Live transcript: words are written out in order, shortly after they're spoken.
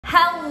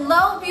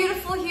Hello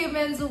beautiful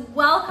humans,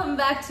 welcome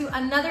back to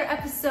another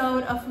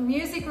episode of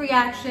Music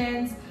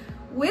Reactions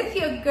with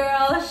your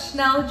girl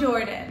Schnell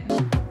Jordan.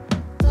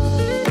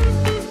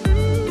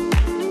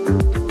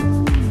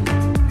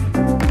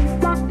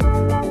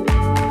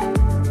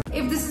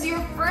 If this is your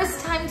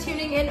first time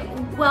tuning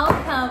in,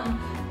 welcome.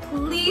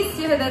 Please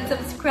hit that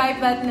subscribe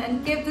button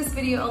and give this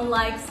video a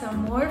like so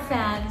more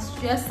fans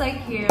just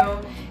like you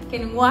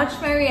can watch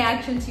my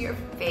reaction to your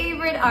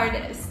favorite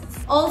artists.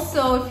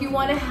 Also, if you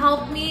want to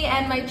help me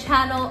and my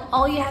channel,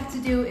 all you have to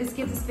do is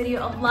give this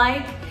video a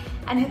like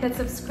and hit that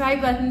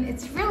subscribe button.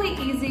 It's really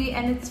easy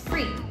and it's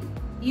free.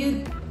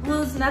 You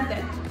lose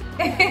nothing.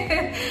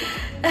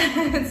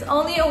 It's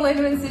only a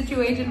win-win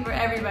situation for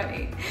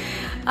everybody.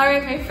 All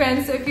right, my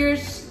friends, so if you're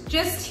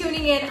just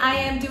tuning in, I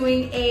am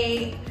doing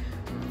a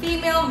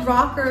female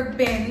rocker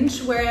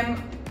binge where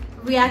I'm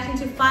reacting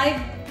to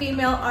 5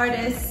 female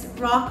artists,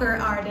 rocker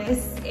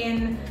artists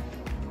in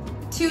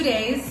 2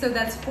 days, so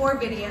that's 4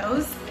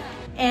 videos,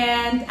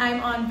 and I'm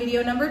on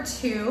video number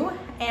 2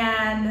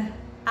 and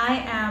I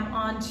am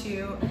on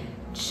to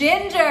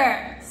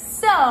Jinjer.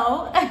 So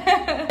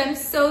I'm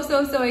so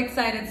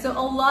excited. So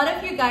a lot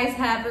of you guys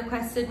have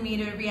requested me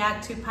to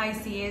react to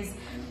Pisces.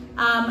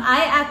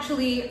 I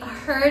actually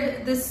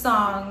heard this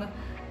song.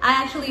 I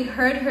actually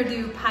heard her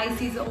do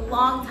Pisces a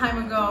long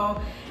time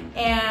ago,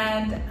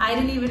 and I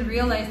didn't even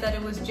realize that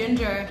it was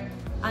Jinjer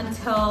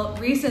until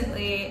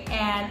recently,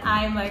 and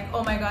I'm like,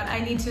 oh my god, I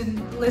need to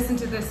listen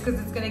to this because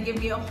it's gonna give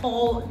me a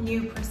whole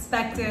new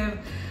perspective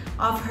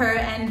of her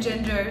and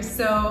Jinjer.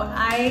 So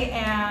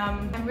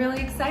I'm really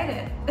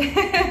excited.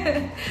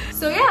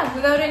 So yeah,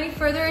 without any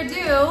further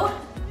ado,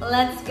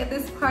 let's get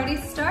this party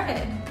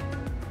started.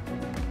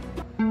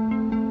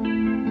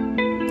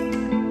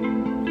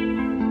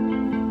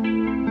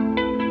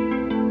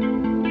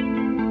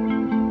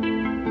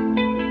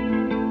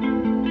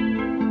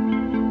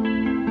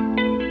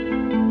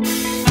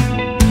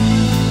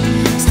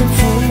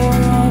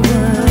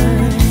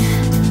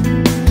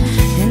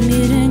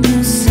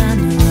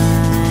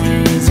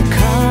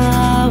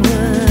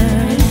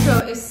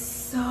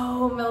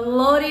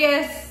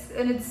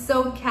 And it's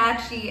so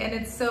catchy and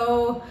it's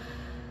so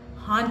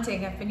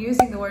haunting. I've been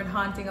using the word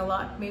haunting a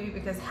lot, maybe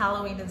because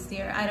Halloween is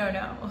near, I don't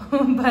know.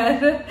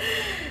 But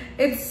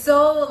it's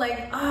so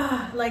like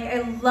I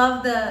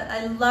love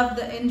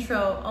the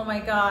intro. Oh my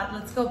god,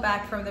 let's go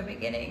back from the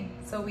beginning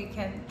so we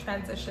can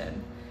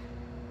transition.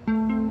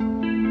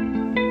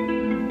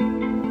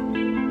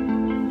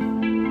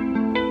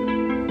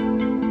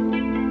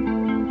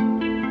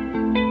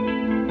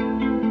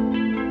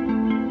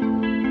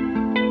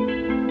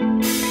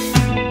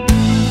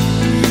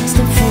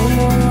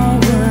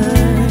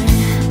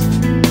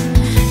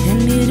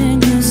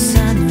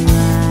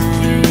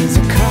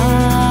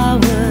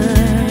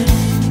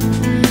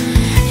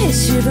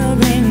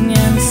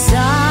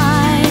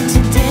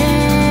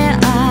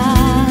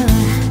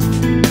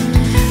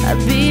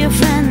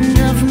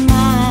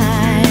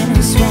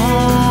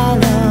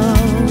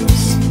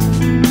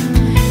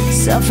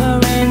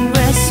 Suffering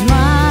with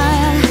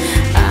smile,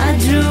 I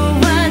drew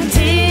a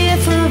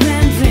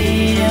different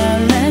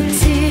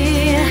reality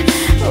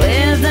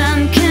with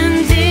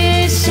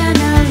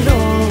unconditional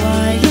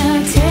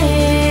loyalty.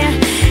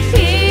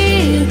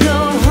 Ego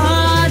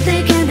hard,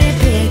 they can be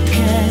big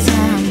 'cause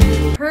I'm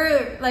her,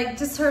 like,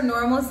 just her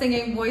normal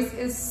singing voice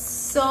is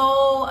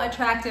so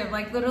attractive.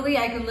 Like literally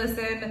I could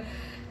listen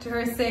to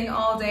her sing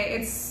all day.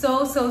 It's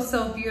so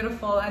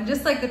beautiful, and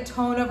just like the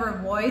tone of her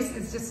voice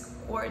is just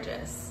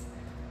gorgeous.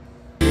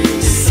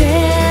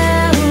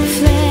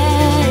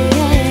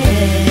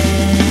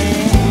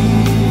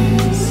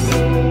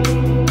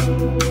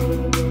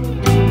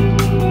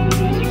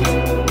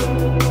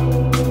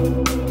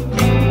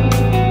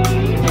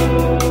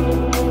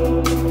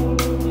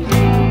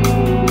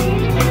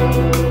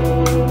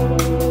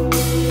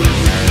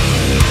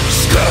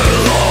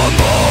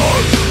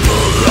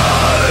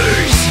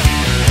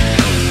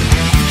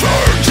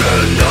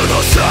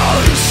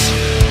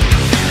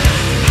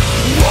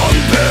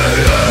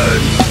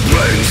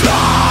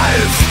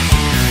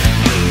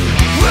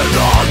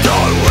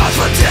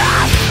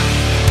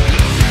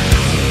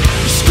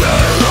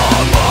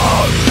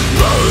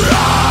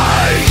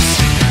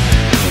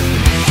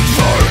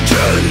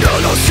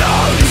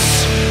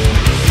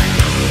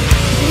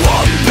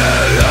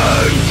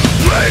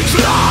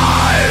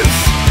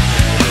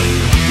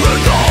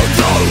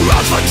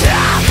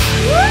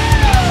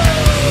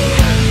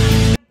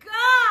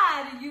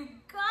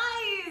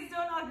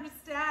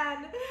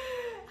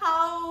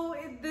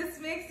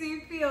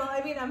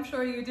 I mean, I'm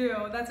sure you do.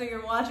 That's why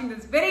you're watching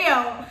this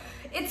video.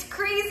 It's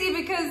crazy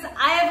because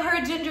I have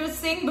heard Jinjer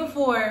sing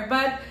before,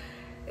 but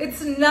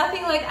it's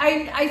nothing like,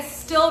 I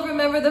still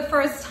remember the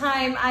first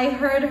time I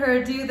heard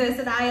her do this,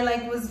 and I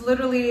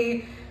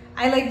literally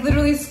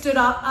stood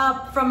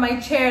up from my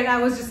chair, and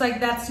I was just like,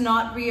 that's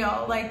not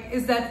real. Like,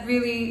 is that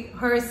really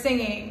her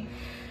singing?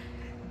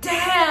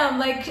 Damn,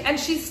 like, and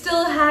she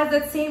still has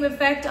that same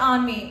effect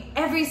on me.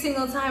 Every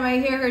single time I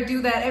hear her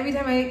do that, every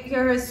time I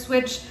hear her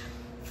switch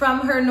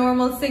from her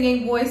normal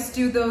singing voice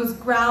to those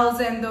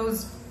growls and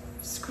those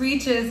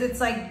screeches.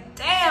 It's like,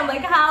 damn,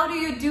 like how do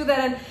you do that?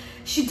 And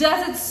she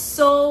does it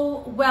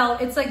so well.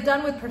 It's like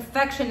done with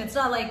perfection. It's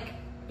not like,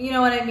 you know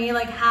what I mean,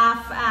 like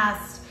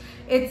half-assed.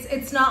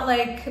 It's not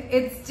like,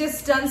 it's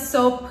just done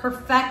so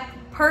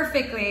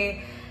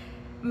perfectly.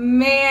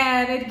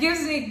 Man, it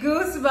gives me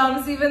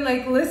goosebumps even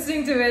like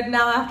listening to it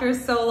now after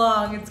so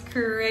long. It's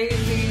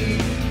crazy.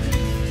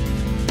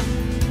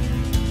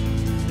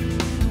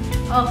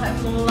 Oh,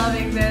 I'm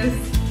loving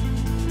this.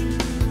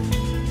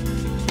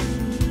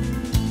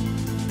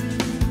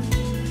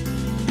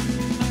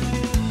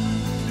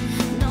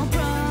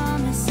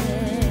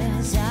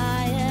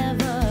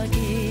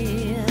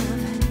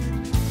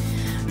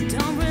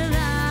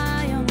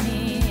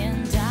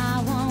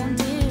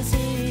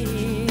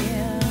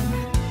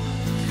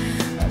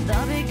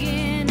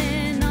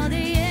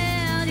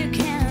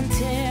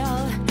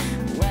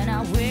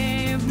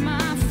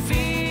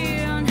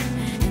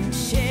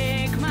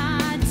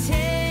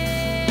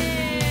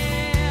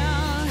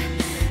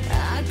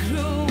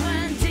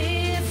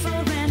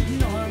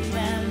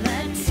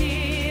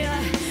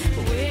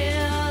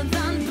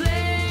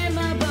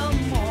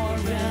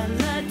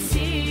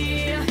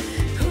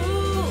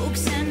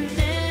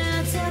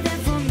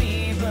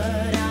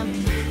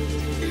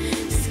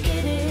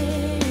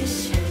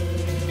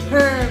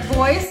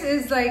 Voice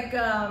is like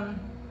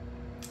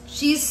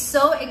she's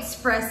so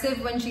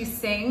expressive when she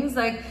sings,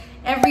 like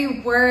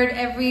every word,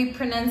 every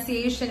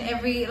pronunciation,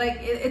 every like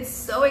it's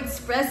so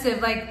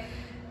expressive, like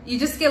you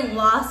just get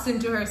lost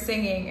into her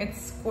singing.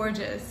 It's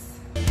gorgeous.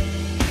 And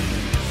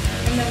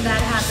then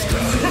that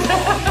happens.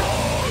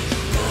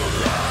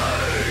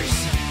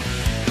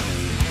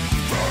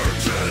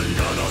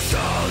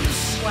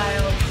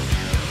 Wild.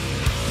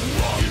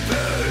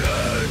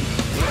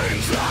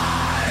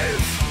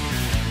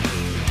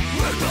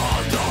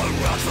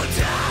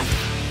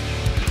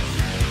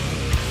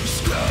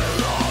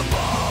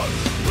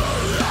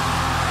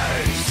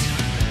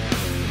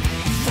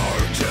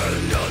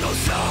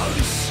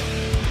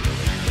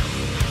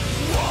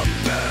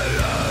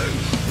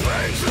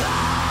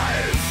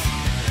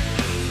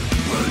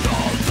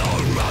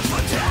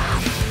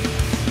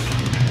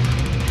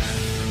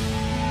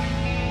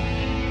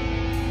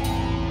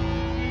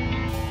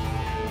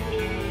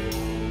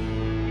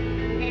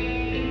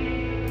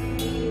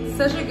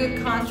 Such a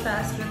good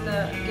contrast with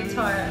the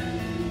guitar.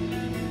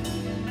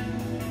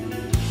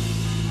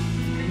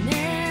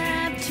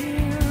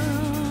 Neptune's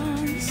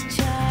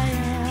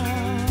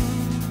child,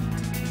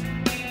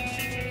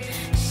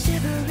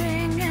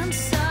 shivering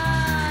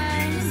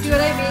inside. See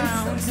what I mean?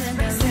 So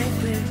expressive.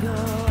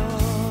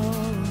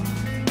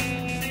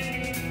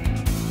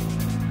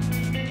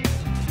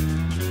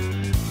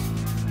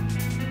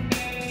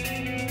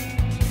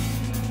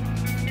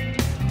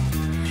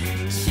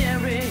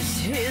 Cherish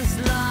his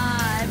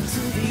life to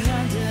the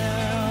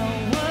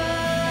underworld.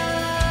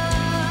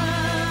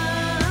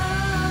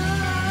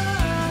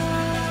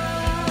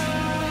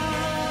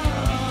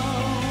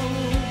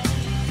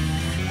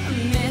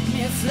 Make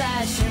me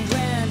flashing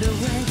when the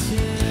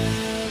winter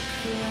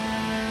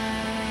cries.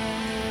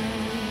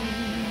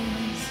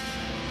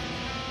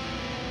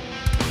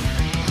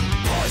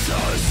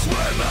 Voices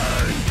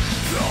swimming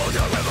through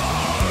the river,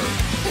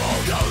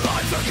 hold the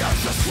life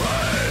against the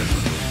stream.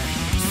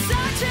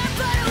 Searching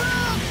for the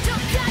room to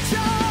catch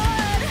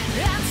on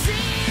and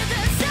see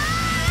the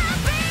sun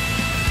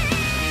beam.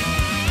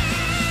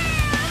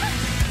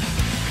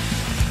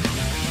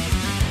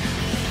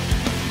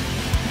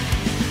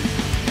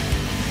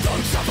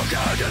 Don't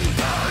suffocate in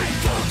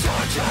painful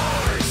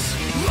tortures,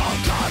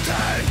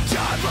 long-cutting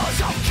chambers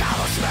of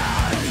callous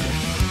men,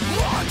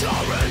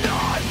 wandering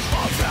on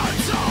of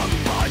phantom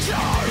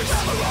butchers.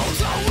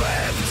 Emeralds are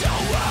whipped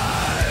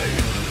away,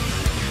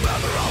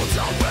 emeralds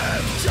are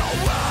whipped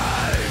away.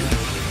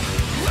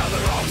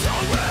 Emeralds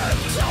are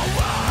ripped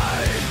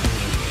away.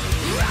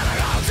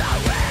 Emeralds are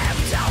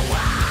ripped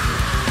away.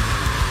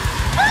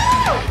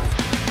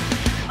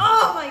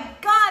 Oh my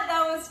god,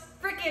 that was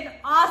freaking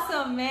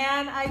awesome,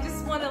 man. I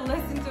just want to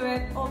listen to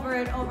it over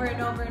and over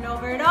and over and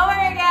over and over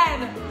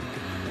again.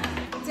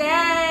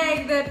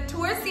 Dang,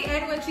 towards the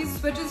end when she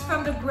switches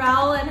from the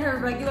growl and her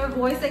regular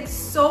voice like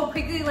so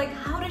quickly, like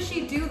how does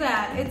she do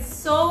that? It's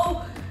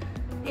so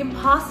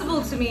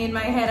impossible to me in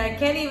my head. I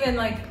can't even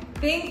like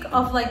think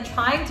of like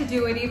trying to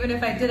do it. Even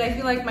if I did, I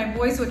feel like my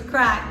voice would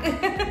crack.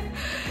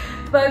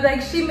 But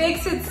like she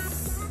makes it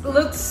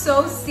look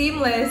so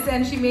seamless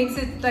and she makes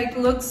it like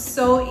look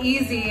so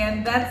easy,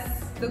 and that's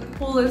the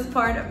coolest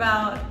part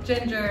about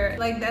Jinjer.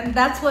 Like, and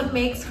that's what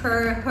makes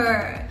her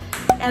her.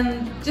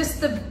 And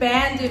just the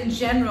band in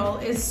general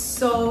is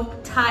so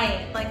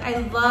tight. Like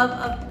I love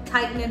a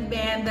tight-knit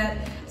band that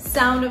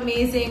sound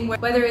amazing,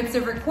 whether it's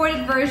a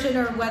recorded version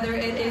or whether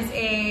it is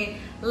a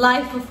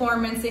live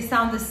performance, they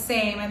sound the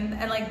same,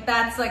 and like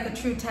that's like a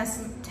true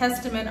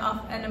testament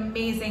of an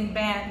amazing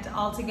band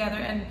altogether,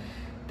 and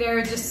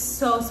they're just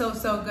so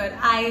good.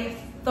 I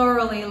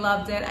thoroughly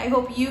loved it. I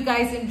hope you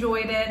guys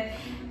enjoyed it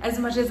as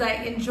much as I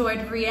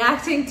enjoyed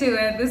reacting to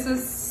it. This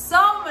was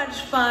so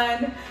much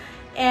fun,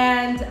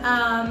 And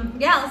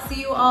yeah, I'll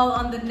see you all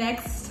on the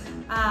next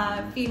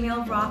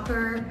female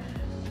rocker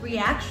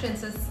reaction,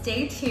 so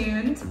stay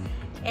tuned.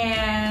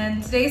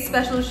 And today's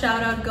special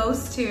shout out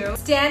goes to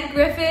Stan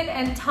Griffin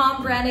and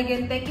Tom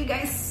Brannigan. Thank you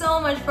guys so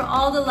much for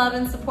all the love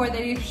and support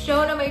that you've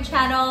shown on my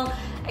channel.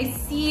 I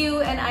see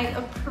you and I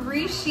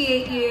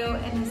appreciate you.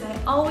 And as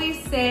I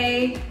always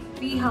say,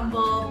 be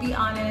humble, be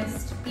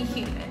honest, be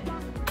human.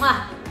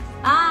 Mwah.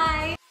 Bye.